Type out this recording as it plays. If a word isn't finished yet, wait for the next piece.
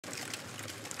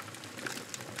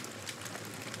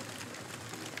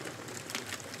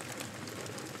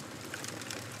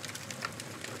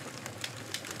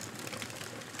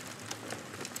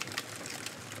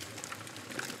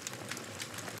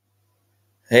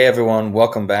Hey everyone,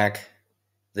 welcome back.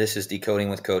 This is Decoding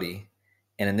with Cody,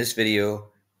 and in this video,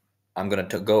 I'm going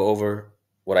to go over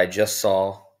what I just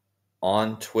saw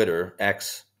on Twitter,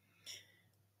 X,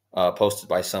 posted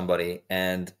by somebody,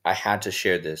 and I had to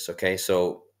share this, okay?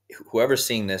 So whoever's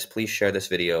seeing this, please share this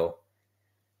video.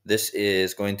 This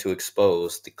is going to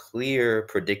expose the clear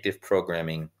predictive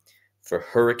programming for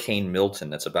Hurricane Milton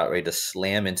that's about ready to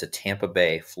slam into Tampa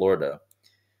Bay, Florida.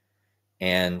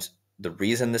 And the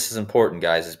reason this is important,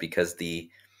 guys, is because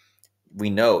we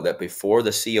know that before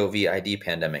the COVID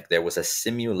pandemic, there was a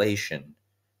simulation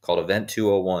called Event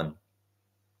 201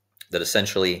 that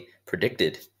essentially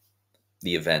predicted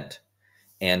the event.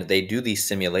 And they do these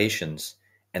simulations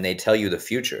and they tell you the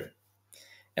future.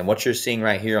 And what you're seeing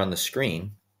right here on the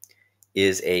screen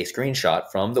is a screenshot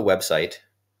from the website,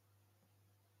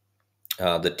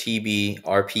 the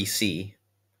TBRPC.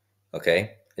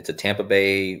 Okay, it's a Tampa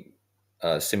Bay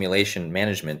simulation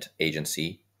management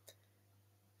agency.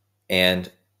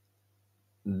 And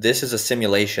this is a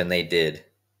simulation they did.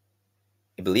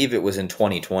 I believe it was in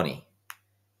 2020.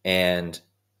 And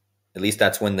at least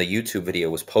that's when the YouTube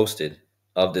video was posted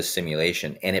of this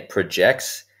simulation. And it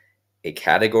projects a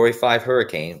Category 5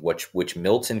 hurricane, which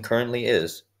Milton currently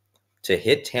is, to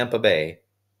hit Tampa Bay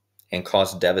and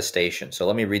cause devastation. So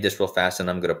let me read this real fast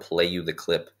and I'm going to play you the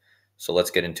clip. So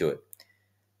let's get into it.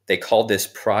 They called this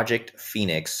Project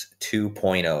Phoenix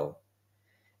 2.0.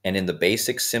 And in the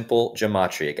basic simple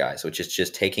gematria, guys, which is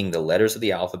just taking the letters of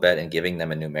the alphabet and giving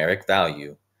them a numeric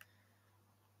value.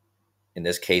 In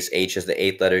this case, H is the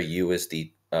 8th letter, U is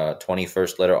the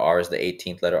 21st letter, R is the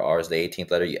 18th letter, R is the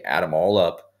 18th letter. You add them all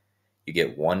up, you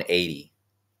get 180.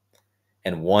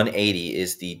 And 180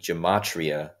 is the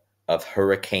gematria of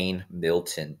Hurricane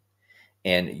Milton.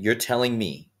 And you're telling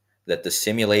me that the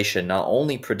simulation not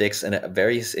only predicts a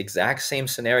very exact same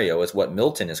scenario as what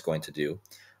Milton is going to do,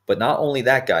 but not only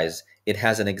that, guys, it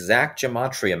has an exact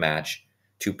gematria match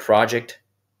to Project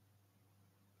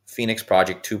Phoenix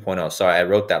Project 2.0. Sorry, I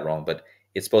wrote that wrong, but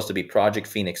it's supposed to be Project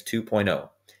Phoenix 2.0.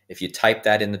 If you type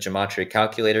that in the gematria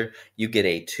calculator, you get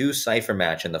a 2-cipher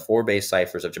match in the 4 base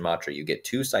ciphers of gematria. You get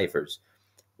 2 ciphers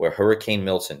where Hurricane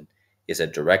Milton is a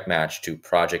direct match to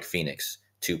Project Phoenix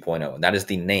 2.0. And that is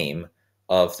the name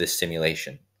of this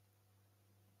simulation.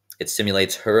 It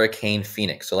simulates Hurricane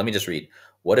Phoenix. So let me just read.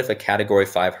 What if a Category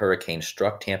 5 hurricane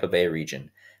struck Tampa Bay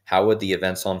region? How would the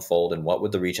events unfold and what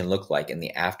would the region look like in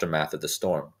the aftermath of the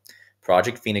storm?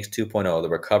 Project Phoenix 2.0, the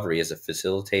recovery, is a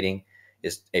facilitated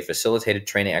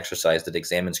training exercise that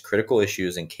examines critical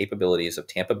issues and capabilities of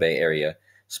Tampa Bay area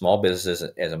small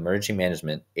businesses as emergency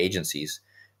management agencies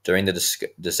during the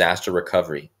disaster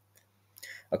recovery.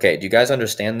 Okay, do you guys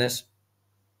understand this?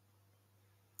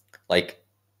 Like,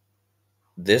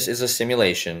 this is a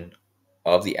simulation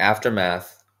of the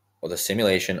aftermath or the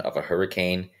simulation of a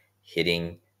hurricane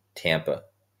hitting Tampa,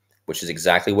 which is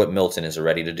exactly what Milton is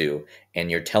ready to do. And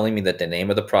you're telling me that the name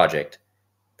of the project,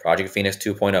 Project Phoenix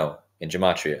 2.0 in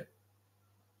gematria,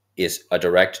 is a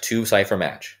direct 2-cipher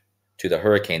match to the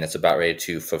hurricane that's about ready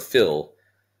to fulfill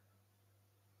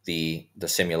the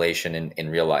simulation in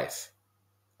real life.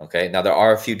 Okay, now there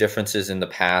are a few differences in the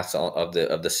paths of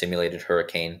the simulated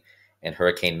hurricane and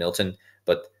Hurricane Milton,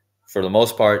 but for the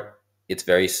most part, it's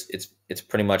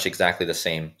pretty much exactly the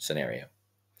same scenario.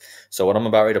 So what I'm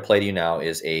about ready to play to you now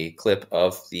is a clip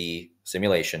of the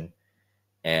simulation,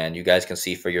 and you guys can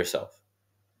see for yourself.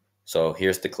 So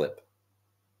here's the clip.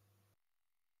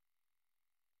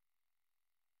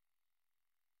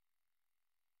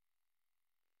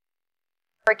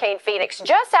 Hurricane Phoenix,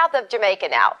 just south of Jamaica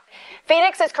now.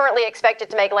 Phoenix is currently expected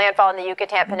to make landfall in the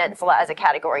Yucatan Peninsula as a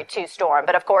Category 2 storm.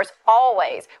 But of course,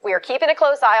 always, we are keeping a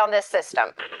close eye on this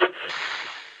system.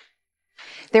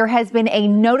 There has been a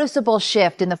noticeable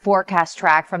shift in the forecast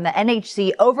track from the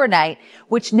NHC overnight,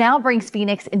 which now brings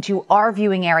Phoenix into our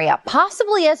viewing area,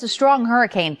 possibly as a strong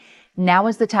hurricane. Now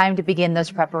is the time to begin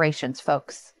those preparations,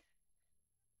 folks.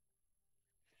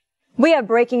 We have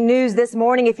breaking news this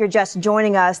morning if you're just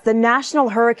joining us. The National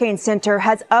Hurricane Center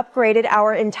has upgraded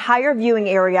our entire viewing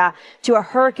area to a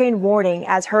hurricane warning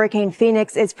as Hurricane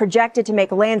Phoenix is projected to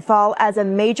make landfall as a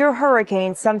major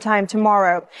hurricane sometime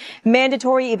tomorrow.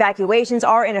 Mandatory evacuations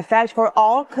are in effect for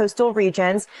all coastal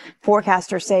regions.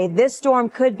 Forecasters say this storm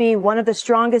could be one of the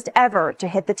strongest ever to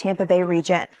hit the Tampa Bay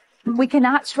region. We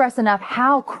cannot stress enough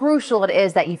how crucial it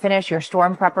is that you finish your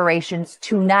storm preparations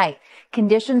tonight.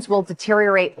 Conditions will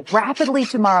deteriorate rapidly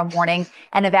tomorrow morning,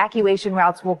 and evacuation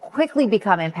routes will quickly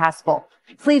become impassable.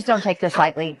 Please don't take this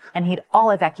lightly and heed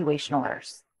all evacuation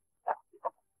orders.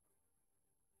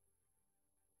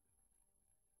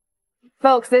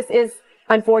 Folks, this is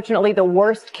unfortunately the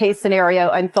worst case scenario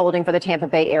unfolding for the Tampa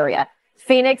Bay area.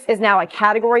 Phoenix is now a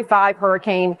Category 5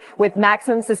 hurricane with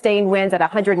maximum sustained winds at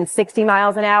 160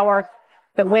 miles an hour,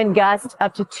 but wind gusts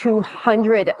up to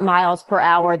 200 miles per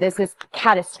hour. This is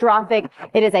catastrophic.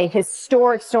 It is a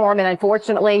historic storm and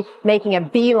unfortunately making a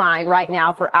beeline right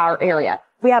now for our area.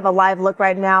 We have a live look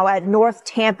right now at North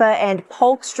Tampa and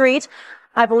Polk Street.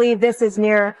 I believe this is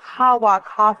near Hawa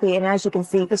Coffee, and as you can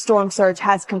see, the storm surge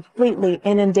has completely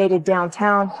inundated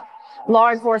downtown.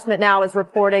 Law enforcement now is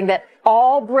reporting that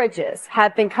all bridges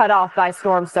have been cut off by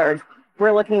storm surge.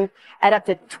 We're looking at up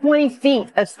to 20 feet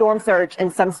of storm surge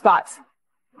in some spots.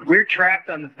 We're trapped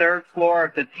on the third floor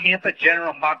of the Tampa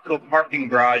General Hospital parking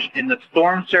garage, and the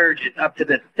storm surge is up to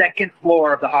the second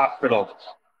floor of the hospital.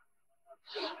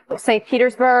 St.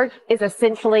 Petersburg is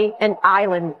essentially an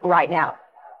island right now.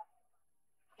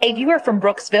 A viewer from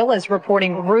Brooksville is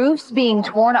reporting roofs being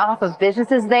torn off of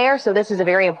businesses there. So this is a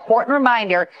very important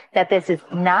reminder that this is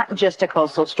not just a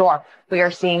coastal storm. We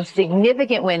are seeing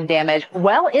significant wind damage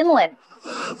well inland.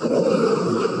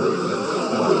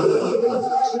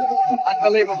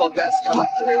 Unbelievable gusts coming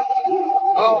through.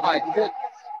 Oh my goodness.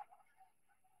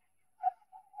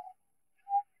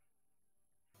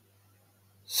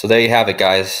 So there you have it,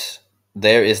 guys.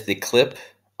 There is the clip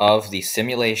of the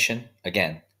simulation.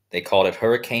 Again, they called it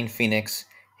Hurricane Phoenix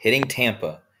hitting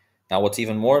Tampa. Now, what's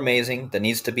even more amazing that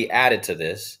needs to be added to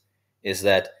this is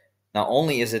that not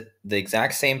only is it the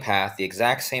exact same path, the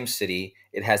exact same city,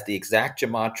 it has the exact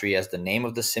geometry as the name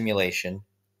of the simulation,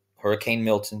 Hurricane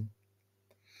Milton.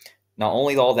 Not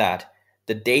only all that,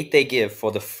 the date they give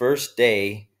for the first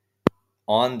day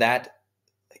on that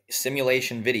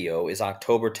simulation video is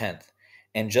October 10th.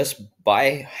 And just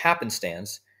by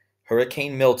happenstance,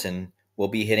 Hurricane Milton will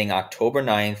be hitting October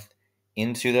 9th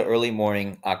into the early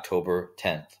morning, October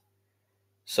 10th.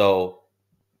 So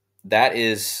that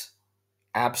is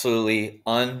absolutely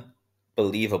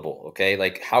unbelievable, okay?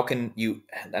 Like, how can you,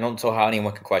 I don't know how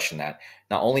anyone can question that.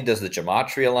 Not only does the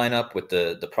gematria line up with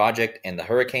the project and the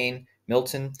Hurricane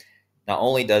Milton, not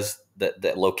only does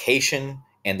the location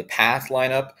and the path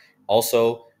line up,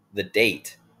 also the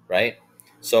date, right?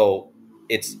 So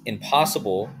it's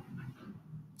impossible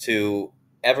to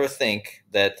ever think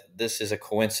that this is a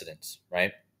coincidence,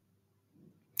 right?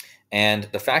 And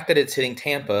the fact that it's hitting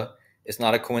Tampa is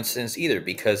not a coincidence either,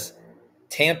 because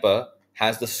Tampa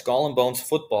has the Skull and Bones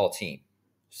football team.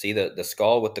 See, the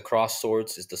skull with the cross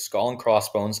swords is the skull and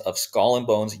crossbones of Skull and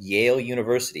Bones Yale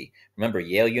University. Remember,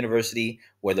 Yale University,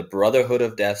 where the Brotherhood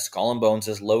of Death, Skull and Bones,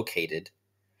 is located.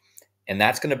 And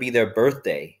that's going to be their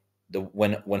birthday.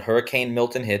 When Hurricane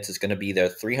Milton hits, it's going to be their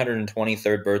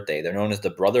 323rd birthday. They're known as the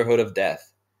Brotherhood of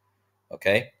Death.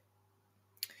 Okay?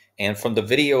 And from the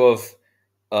video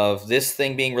of this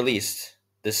thing being released,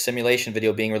 this simulation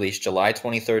video being released July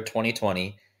 23rd,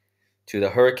 2020, to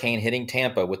the hurricane hitting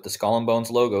Tampa with the Skull and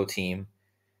Bones logo team,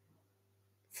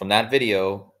 from that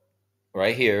video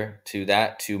right here to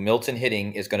Milton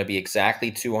hitting is going to be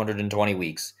exactly 220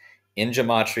 weeks. In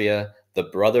gematria, the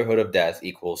Brotherhood of Death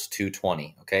equals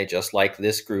 220, okay? Just like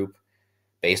this group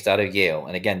based out of Yale.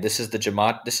 And again, this is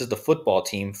the football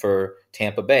team for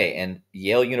Tampa Bay, and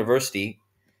Yale University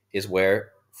is where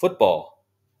football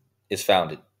is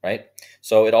founded, right?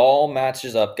 So it all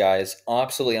matches up, guys.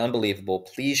 Absolutely unbelievable.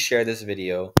 Please share this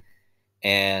video.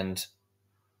 And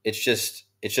it's just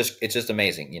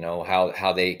amazing, you know,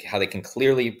 how they can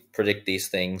clearly predict these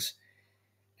things.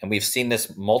 And we've seen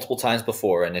this multiple times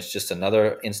before, and it's just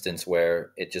another instance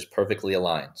where it just perfectly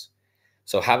aligns.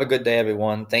 So have a good day,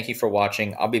 everyone. Thank you for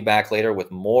watching. I'll be back later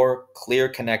with more clear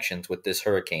connections with this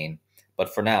hurricane.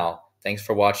 But for now, thanks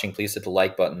for watching. Please hit the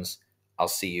like buttons. I'll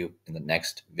see you in the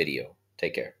next video.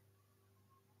 Take care.